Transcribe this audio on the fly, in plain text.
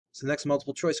So the next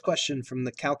multiple choice question from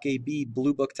the Calc AB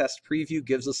Bluebook test preview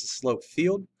gives us a slope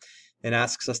field and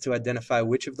asks us to identify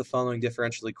which of the following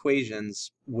differential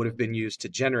equations would have been used to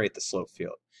generate the slope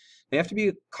field. Now you have to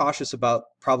be cautious about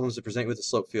problems that present with the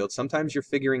slope field. Sometimes you're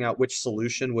figuring out which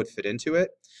solution would fit into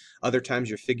it. Other times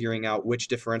you're figuring out which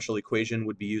differential equation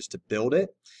would be used to build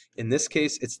it. In this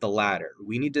case, it's the latter.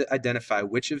 We need to identify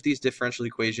which of these differential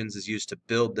equations is used to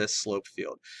build this slope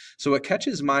field. So what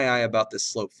catches my eye about this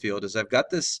slope field is I've got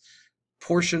this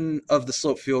portion of the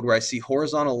slope field where I see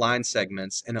horizontal line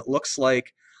segments, and it looks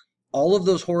like all of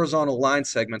those horizontal line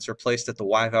segments are placed at the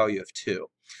y value of 2.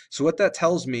 So what that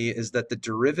tells me is that the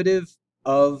derivative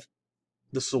of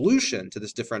the solution to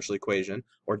this differential equation,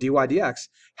 or dy dx,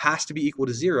 has to be equal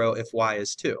to 0 if y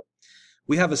is 2.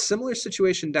 We have a similar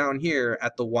situation down here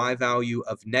at the y value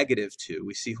of -2.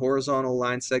 We see horizontal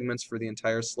line segments for the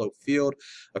entire slope field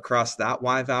across that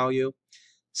y value.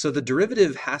 So the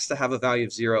derivative has to have a value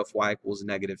of 0 if y equals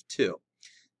 -2.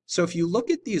 So if you look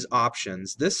at these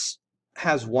options, this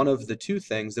has one of the two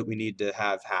things that we need to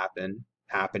have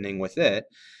happening with it.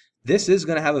 This is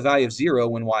going to have a value of 0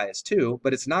 when y is 2,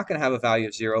 but it's not going to have a value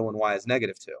of 0 when y is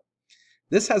 -2.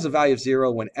 This has a value of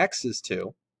 0 when x is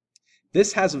 2.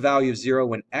 This has a value of 0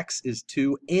 when x is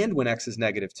 2 and when x is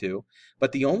 -2,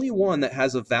 but the only one that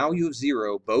has a value of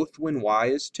 0 both when y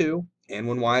is 2 and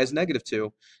when y is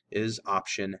 -2 is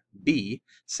option B,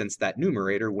 since that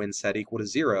numerator, when set equal to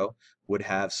 0, would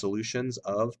have solutions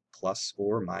of plus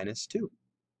or minus 2.